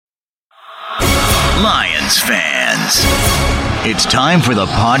Lions fans. It's time for the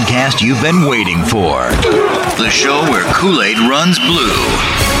podcast you've been waiting for. The show where Kool-Aid runs blue,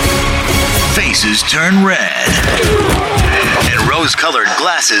 faces turn red, and rose-colored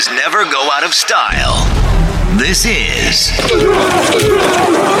glasses never go out of style. This is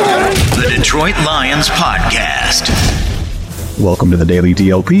the Detroit Lions Podcast. Welcome to the Daily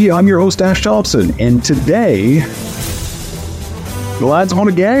DLP. I'm your host, Ash Thompson, and today, the Lions won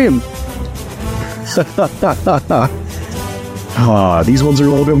a game. These ones are a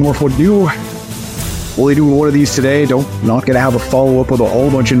little bit more fun to do. Only doing one of these today. Not going to have a follow-up with a whole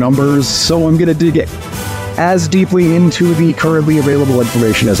bunch of numbers, so I'm going to dig it as deeply into the currently available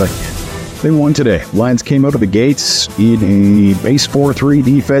information as I can. They won today. Lions came out of the gates in a base 4-3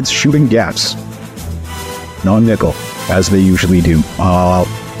 defense, shooting gaps. Non-nickel, as they usually do.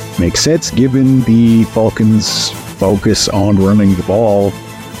 Makes sense given the Falcons' focus on running the ball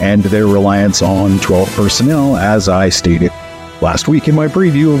and their reliance on 12 personnel, as I stated last week in my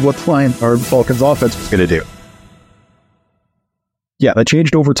preview of what the Falcons' offense was going to do. Yeah, that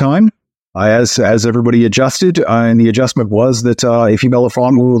changed over time. As everybody adjusted, and the adjustment was that Ify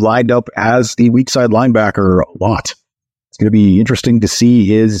Melifonwu lined up as the weak side linebacker a lot. It's going to be interesting to see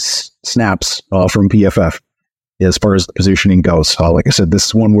his snaps from PFF as far as the positioning goes. Like I said, this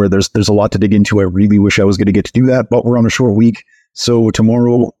is one where there's a lot to dig into. I really wish I was going to get to do that, but we're on a short week. So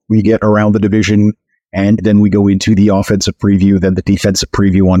tomorrow we get around the division, and then we go into the offensive preview, then the defensive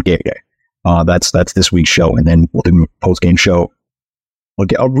preview on game day. That's this week's show, and then we'll do a post-game show.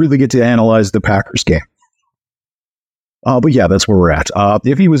 I'll really get to analyze the Packers game. But yeah, that's where we're at.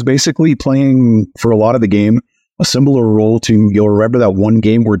 Ify was basically playing for a lot of the game a similar role to, you'll remember that one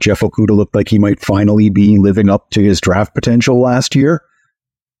game where Jeff Okudah looked like he might finally be living up to his draft potential last year.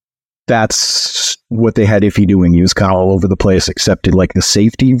 That's what they had Ify doing. He was kind of all over the place, except in like the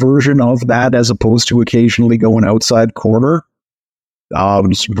safety version of that, as opposed to occasionally going outside corner.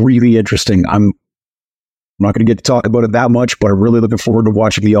 It's really interesting. I'm not going to get to talk about it that much, but I'm really looking forward to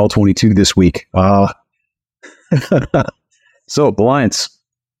watching the All-22 this week. So, the Lions.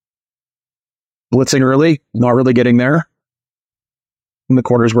 Blitzing early, not really getting there. In the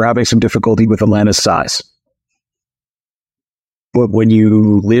corners, we're having some difficulty with Atlanta's size. But when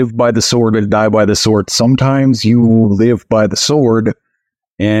you live by the sword and die by the sword, sometimes you live by the sword.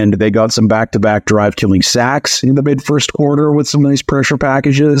 And they got some back-to-back drive-killing sacks in the mid-first quarter with some nice pressure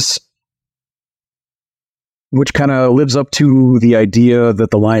packages, which kind of lives up to the idea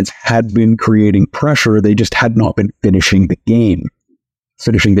that the Lions had been creating pressure. They just had not been finishing the game,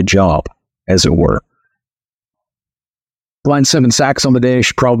 finishing the job, as it were. Lions 7 sacks on the day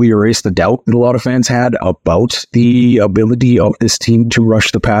should probably erase the doubt that a lot of fans had about the ability of this team to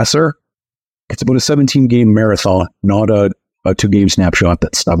rush the passer. It's about a 17-game marathon, not a 2-game snapshot.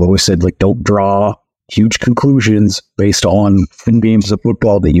 I've always said, like, don't draw huge conclusions based on thin games of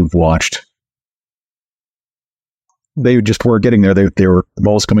football that you've watched. They just were getting there. The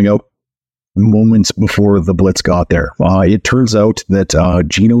ball's coming out moments before the blitz got there. It turns out that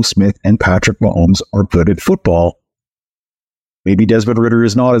Geno Smith and Patrick Mahomes are good at football. Maybe Desmond Ridder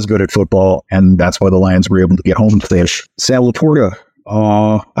is not as good at football, and that's why the Lions were able to get home today. Sam Laporta,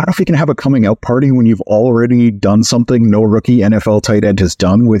 I don't know if you can have a coming out party when you've already done something no rookie NFL tight end has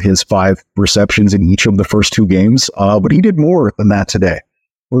done with his 5 receptions in each of the first 2 games, but he did more than that today.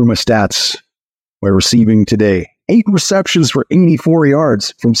 Where are my stats? My receiving today. 8 receptions for 84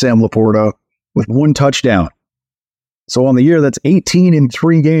 yards from Sam Laporta with 1 touchdown. So on the year, that's 18 in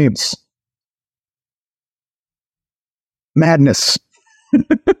 3 games. Madness.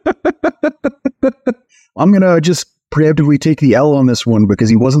 I'm going to just preemptively take the L on this one because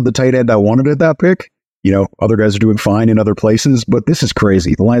he wasn't the tight end I wanted at that pick. You know, other guys are doing fine in other places, but this is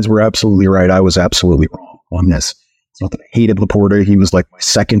crazy. The Lions were absolutely right. I was absolutely wrong on this. It's not that I hated Laporta. He was like my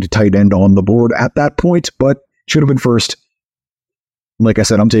second tight end on the board at that point, but should have been first. Like I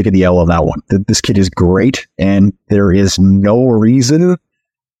said, I'm taking the L on that one. This kid is great, and there is no reason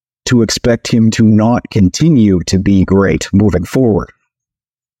to expect him to not continue to be great moving forward.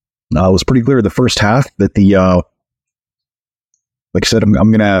 It was pretty clear the first half that like I said, I'm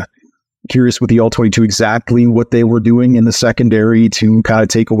going to curious with the All-22 exactly what they were doing in the secondary to kind of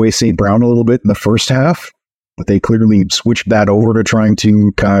take away St. Brown a little bit in the first half, but they clearly switched that over to trying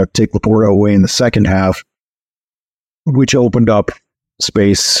to kind of take Laporta away in the second half, which opened up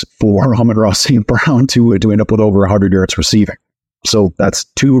space for Amon-Ra St. Brown to end up with over 100 yards receiving. So that's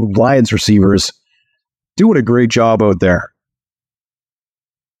 2 Lions receivers doing a great job out there.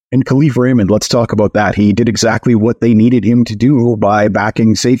 And Khalif Raymond, let's talk about that. He did exactly what they needed him to do by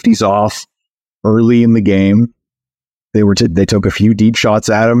backing safeties off early in the game They took a few deep shots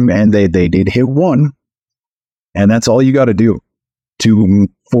at him, and they did hit one, and that's all you got to do to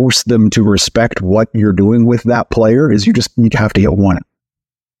force them to respect what you're doing with that player. Is you have to hit one.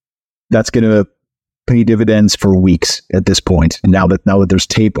 That's going to pay dividends for weeks at this point. And now that there's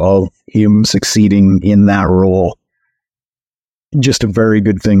tape of him succeeding in that role, just a very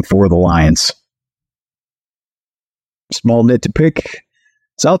good thing for the Lions. Small nit to pick.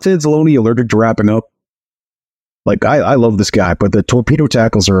 South Anzalone allergic to wrapping up. Like, I love this guy, but the torpedo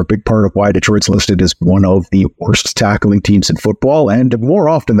tackles are a big part of why Detroit's listed as one of the worst tackling teams in football. And more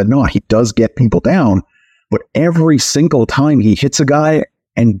often than not, he does get people down. But every single time he hits a guy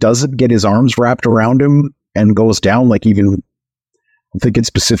and doesn't get his arms wrapped around him and goes down, like even, I'm thinking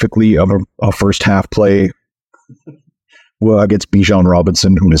specifically of a first half play against Bijan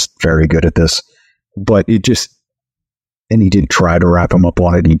Robinson, who is very good at this. But and he didn't try to wrap him up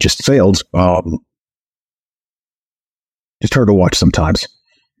on it. He just failed. Just hard to watch sometimes.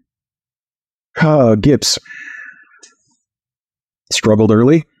 Gibbs struggled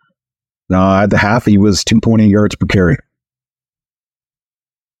early. At the half, he was 2.8 yards per carry.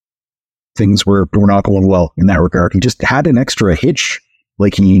 Things were not going well in that regard. He just had an extra hitch.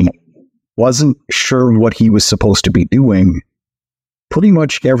 Like, he wasn't sure what he was supposed to be doing pretty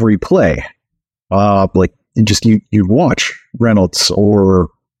much every play. You'd watch Reynolds or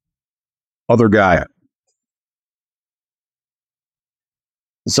other guy.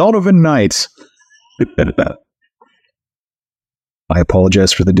 Zonovan Knight. I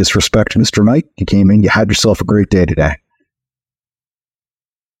apologize for the disrespect, Mr. Knight. You came in, you had yourself a great day today.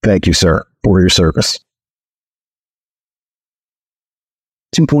 Thank you, sir, for your service.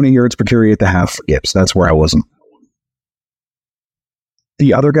 2.8 yards per carry at the half for Gibbs. That's where I wasn't.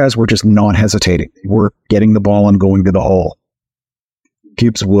 The other guys were just not hesitating. They were getting the ball and going to the hole.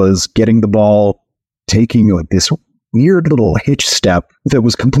 Gibbs was getting the ball, taking this weird little hitch step that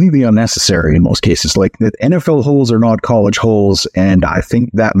was completely unnecessary in most cases. Like, the NFL holes are not college holes, and I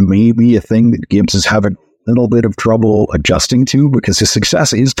think that may be a thing that Gibbs is having a little bit of trouble adjusting to, because his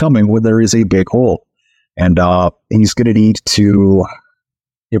success is coming when there is a big hole. And he's going to need to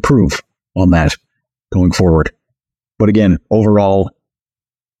improve on that going forward. But again, overall,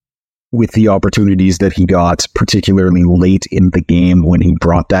 with the opportunities that he got, particularly late in the game when he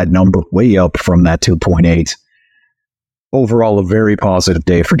brought that number way up from that 2.8, overall a very positive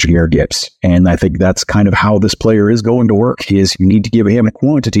day for Jahmyr Gibbs. And I think that's kind of how this player is going to work, is you need to give him a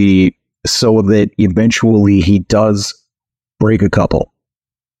quantity so that eventually he does break a couple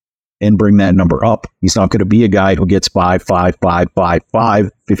and bring that number up. He's not going to be a guy who gets 5, 5, 5, 5,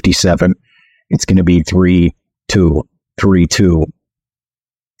 5, 57. It's going to be 3, 2, 3, 2,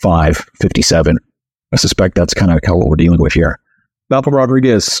 5, 57. I suspect that's kind of what we're dealing with here. Malcolm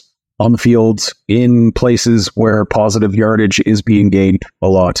Rodriguez on the field in places where positive yardage is being gained a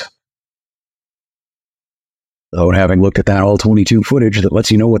lot. Though, having looked at that all-22 footage that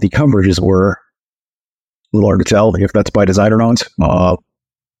lets you know what the coverages were, a little hard to tell if that's by design or not.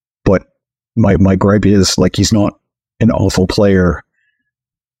 But my gripe is, like, he's not an awful player,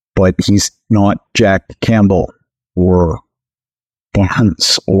 but he's not Jack Campbell or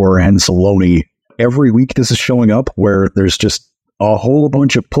Barnes or Anzalone. Every week this is showing up where there's just a whole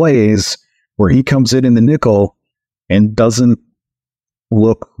bunch of plays where he comes in the nickel and doesn't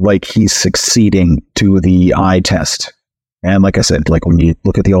look like he's succeeding to the eye test. And like I said, like, when you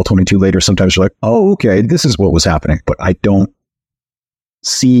look at the all-22 later, sometimes you're like, oh, okay, this is what was happening. But I don't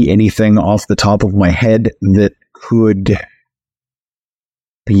see anything off the top of my head that could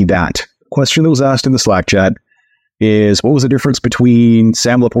be that. Question that was asked in the Slack chat is, what was the difference between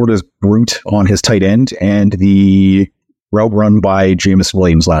Sam Laporta's brute on his tight end and the route run by Jameis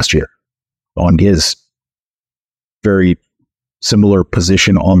Williams last year on his very similar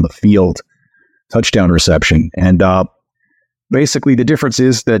position on the field, touchdown reception? And basically the difference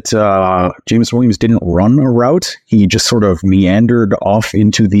is that Jameis Williams didn't run a route. He just sort of meandered off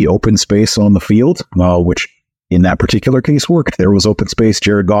into the open space on the field, which in that particular case worked. There was open space.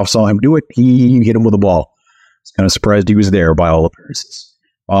 Jared Goff saw him do it. He hit him with a ball. I was kind of surprised he was there by all appearances.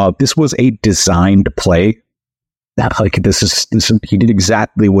 This was a designed play. He did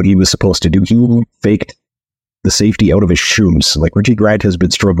exactly what he was supposed to do. He faked the safety out of his shoes. Like, Reggie Grant has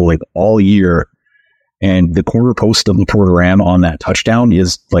been struggling all year, and the corner post that Laporta ran on that touchdown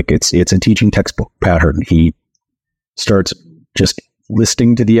is like, it's a teaching textbook pattern. He starts just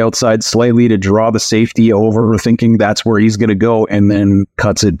listing to the outside slightly to draw the safety over, thinking that's where he's going to go, and then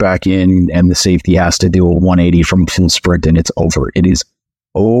cuts it back in, and the safety has to do a 180 from full sprint, and it's over. It is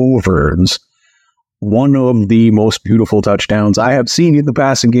over. one of the most beautiful touchdowns I have seen in the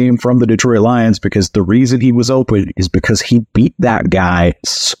passing game from the Detroit Lions, because the reason he was open is because he beat that guy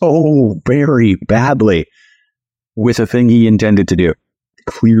so very badly with a thing he intended to do.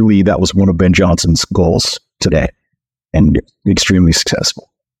 Clearly, that was one of Ben Johnson's goals today, and extremely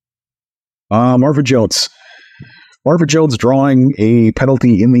successful. Marvin Jones. Marvin Jones drawing a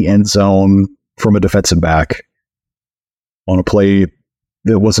penalty in the end zone from a defensive back on a play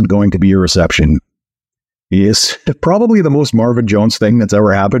that wasn't going to be a reception is probably the most Marvin Jones thing that's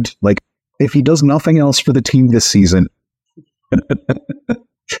ever happened. Like, if he does nothing else for the team this season,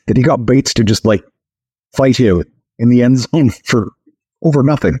 that he got Bates to just like fight him in the end zone for over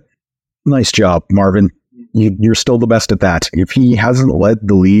nothing. Nice job, Marvin. You're still the best at that. If he hasn't led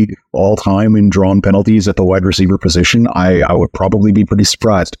the league all time in drawn penalties at the wide receiver position, I would probably be pretty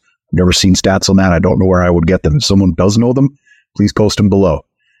surprised. I've never seen stats on that. I don't know where I would get them. If someone does know them, please post them below.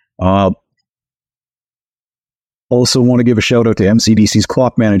 Also want to give a shout out to MCDC's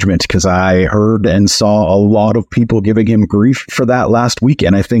clock management, because I heard and saw a lot of people giving him grief for that last week.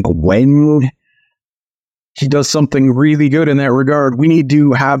 And I think when he does something really good in that regard, we need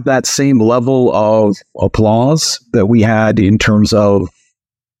to have that same level of applause that we had in terms of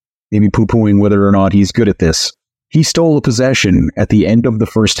maybe poo-pooing whether or not he's good at this. He stole a possession at the end of the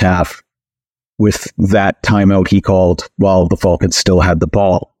first half with that timeout he called while the Falcons still had the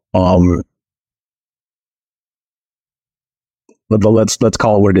ball. Let's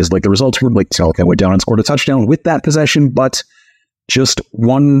call it what it is. Like, the results were like, Falcons went down and scored a touchdown with that possession, but just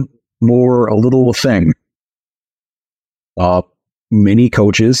one more a little thing. Many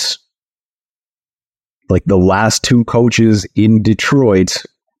coaches, like the last two coaches in Detroit,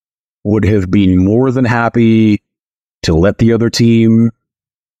 would have been more than happy to let the other team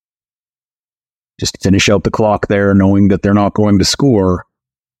just finish out the clock there, knowing that they're not going to score.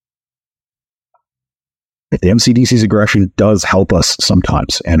 The MCDC's aggression does help us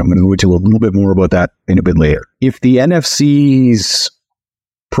sometimes, and I'm going to go into a little bit more about that in a bit later. If the NFC's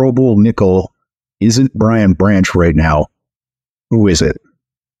Pro Bowl nickel isn't Brian Branch right now, who is it?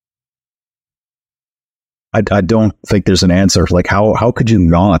 I don't think there's an answer. Like, how could you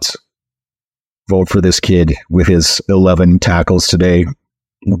not vote for this kid with his 11 tackles today?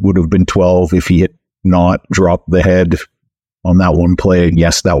 It would have been 12 if he had not dropped the head on that one play.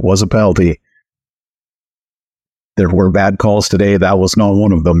 Yes, that was a penalty. There were bad calls today. That was not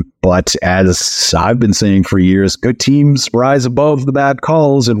one of them. But as I've been saying for years, good teams rise above the bad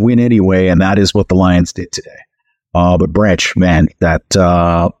calls and win anyway, and that is what the Lions did today. But Branch, man, that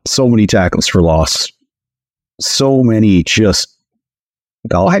so many tackles for loss. So many just...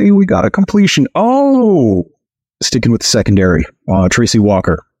 Oh, hey, we got a completion. Oh! Sticking with the secondary. Tracy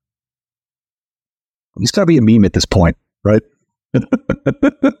Walker. He's got to be a meme at this point, right?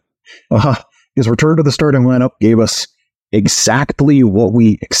 His return to the starting lineup gave us exactly what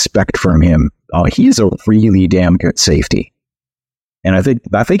we expect from him. He's a really damn good safety. And I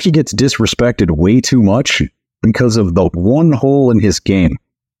think he gets disrespected way too much because of the one hole in his game.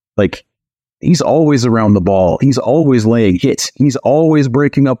 Like, he's always around the ball. He's always laying hits. He's always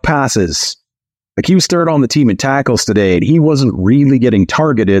breaking up passes. Like, he was third on the team in tackles today, and he wasn't really getting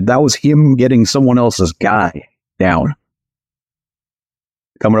targeted. That was him getting someone else's guy down,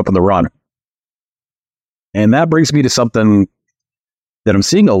 coming up on the run. And that brings me to something that I'm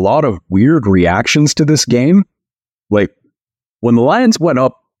seeing a lot of weird reactions to this game. Like, when the Lions went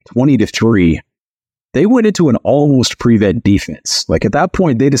up 20-3, they went into an almost prevent defense. Like, at that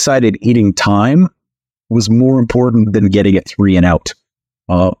point, they decided eating time was more important than getting it 3 and out.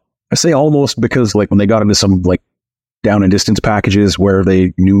 I say almost because, like, when they got into some, like, down and distance packages where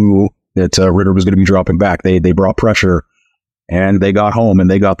they knew that Ritter was going to be dropping back, they brought pressure and they got home and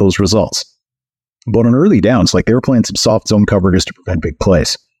they got those results. But on early downs, like, they were playing some soft zone coverages to prevent big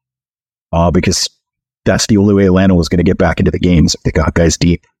plays. Because that's the only way Atlanta was going to get back into the games if they got guys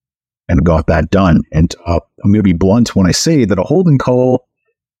deep and got that done. And I'm going to be blunt when I say that a holding call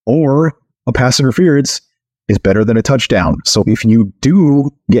or a pass interference is better than a touchdown. So if you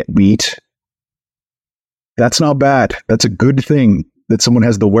do get beat, that's not bad. That's a good thing that someone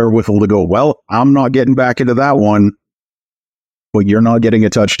has the wherewithal to go, well, I'm not getting back into that one, but you're not getting a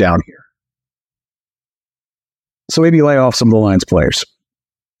touchdown here. So maybe lay off some of the Lions players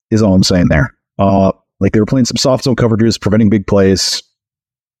is all I'm saying there. Like, they were playing some soft zone coverages, preventing big plays.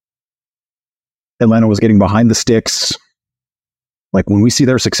 Atlanta was getting behind the sticks. Like, when we see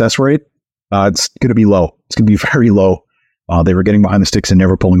their success rate, it's going to be low. It's going to be very low. They were getting behind the sticks and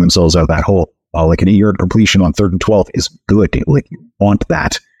never pulling themselves out of that hole. Like, an 8-yard completion on 3rd and 12 is good. Like, you want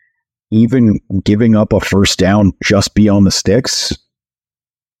that. Even giving up a first down just beyond the sticks,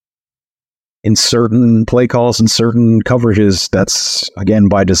 in certain play calls and certain coverages, that's, again,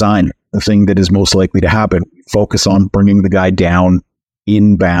 by design, the thing that is most likely to happen. Focus on bringing the guy down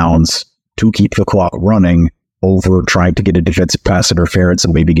in bounds to keep the clock running over trying to get a defensive pass interference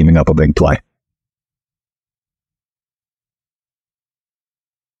and maybe giving up a big play.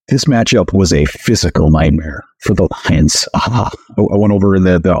 This matchup was a physical nightmare for the Lions. I went over in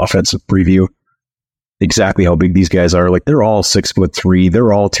the offensive preview exactly how big these guys are. Like, they're all 6'3".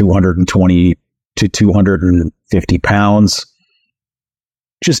 They're all 220 to 250 pounds.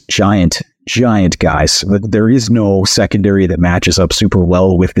 Just giant guys. There is no secondary that matches up super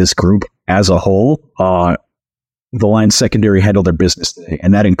well with this group as a whole. The Lions secondary handled their business today,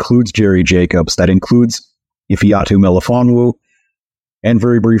 and that includes Jerry Jacobs. That includes Ifeatu Melifonwu, and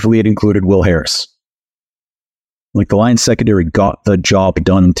very briefly, it included Will Harris. Like, the Lions secondary got the job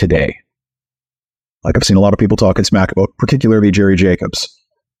done today. Like, I've seen a lot of people talking smack about, particularly Jerry Jacobs.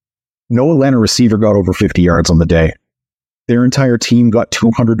 No Atlanta receiver got over 50 yards on the day. Their entire team got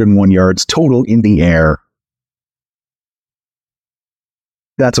 201 yards total in the air.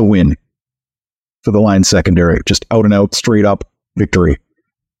 That's a win for the Lions secondary. Just out and out, straight up victory.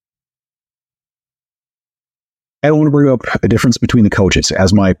 I want to bring up a difference between the coaches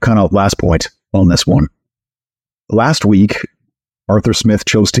as my kind of last point on this one. Last week, Arthur Smith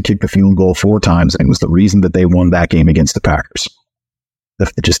chose to kick the field goal 4 times, and it was the reason that they won that game against the Packers.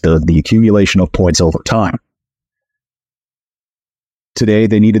 Just the accumulation of points over time. Today,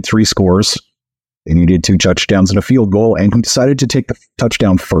 they needed 3 scores. They needed 2 touchdowns and a field goal, and he decided to take the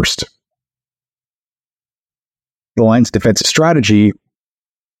touchdown first. The Lions' defensive strategy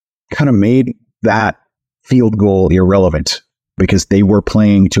kind of made that field goal irrelevant because they were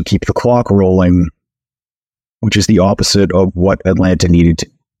playing to keep the clock rolling, which is the opposite of what Atlanta needed to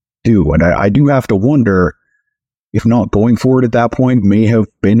do. And I do have to wonder if not going forward at that point may have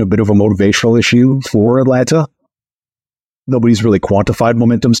been a bit of a motivational issue for Atlanta. Nobody's really quantified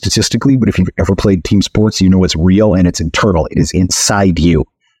momentum statistically, but if you've ever played team sports, you know it's real and it's internal. It is inside you.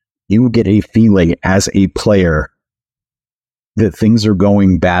 You get a feeling as a player that things are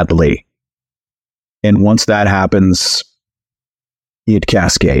going badly. And once that happens, it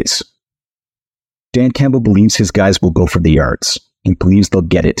cascades. Dan Campbell believes his guys will go for the yards. He believes they'll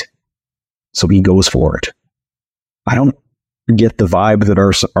get it. So he goes for it. I don't get the vibe that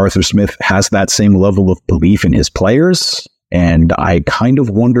Arthur Smith has that same level of belief in his players. And I kind of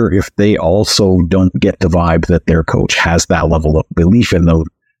wonder if they also don't get the vibe that their coach has that level of belief in them,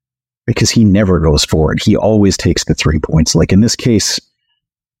 because he never goes for it. He always takes the 3 points. Like in this case,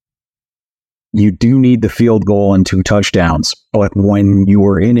 you do need the field goal and 2 touchdowns. But when you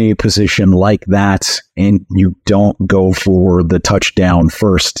are in a position like that and you don't go for the touchdown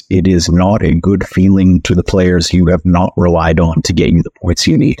first, it is not a good feeling to the players you have not relied on to get you the points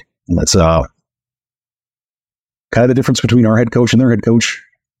you need. And that's kind of the difference between our head coach and their head coach.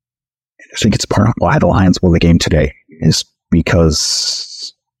 I think it's part of why the Lions won the game today, is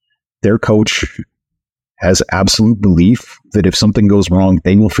because their coach has absolute belief that if something goes wrong,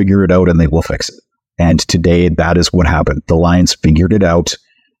 they will figure it out and they will fix it. And today, that is what happened. The Lions figured it out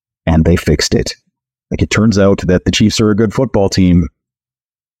and they fixed it. Like, it turns out that the Chiefs are a good football team.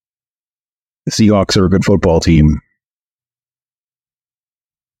 The Seahawks are a good football team.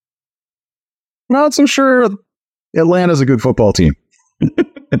 Not so sure Atlanta's a good football team.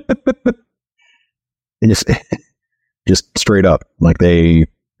 And just straight up, like they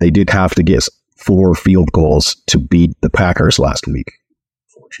did have to get 4 field goals to beat the Packers last week.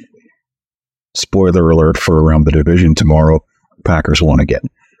 Fortunately. Spoiler alert for around the division tomorrow. Packers won again.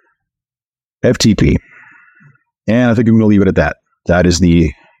 FTP. And I think I'm going to leave it at that. That is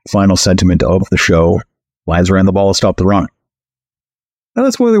the final sentiment of the show. Lions ran the ball and stopped the run. And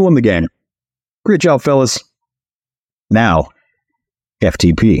that's why they won the game. Great job, fellas. Now,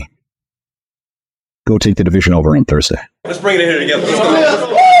 FTP. Go take the division over on Thursday. Let's bring it in here together. Let's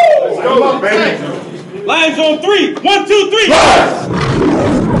go. Come on, baby. Lions on 3. 1, 2, 3.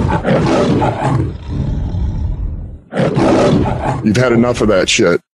 You've had enough of that shit.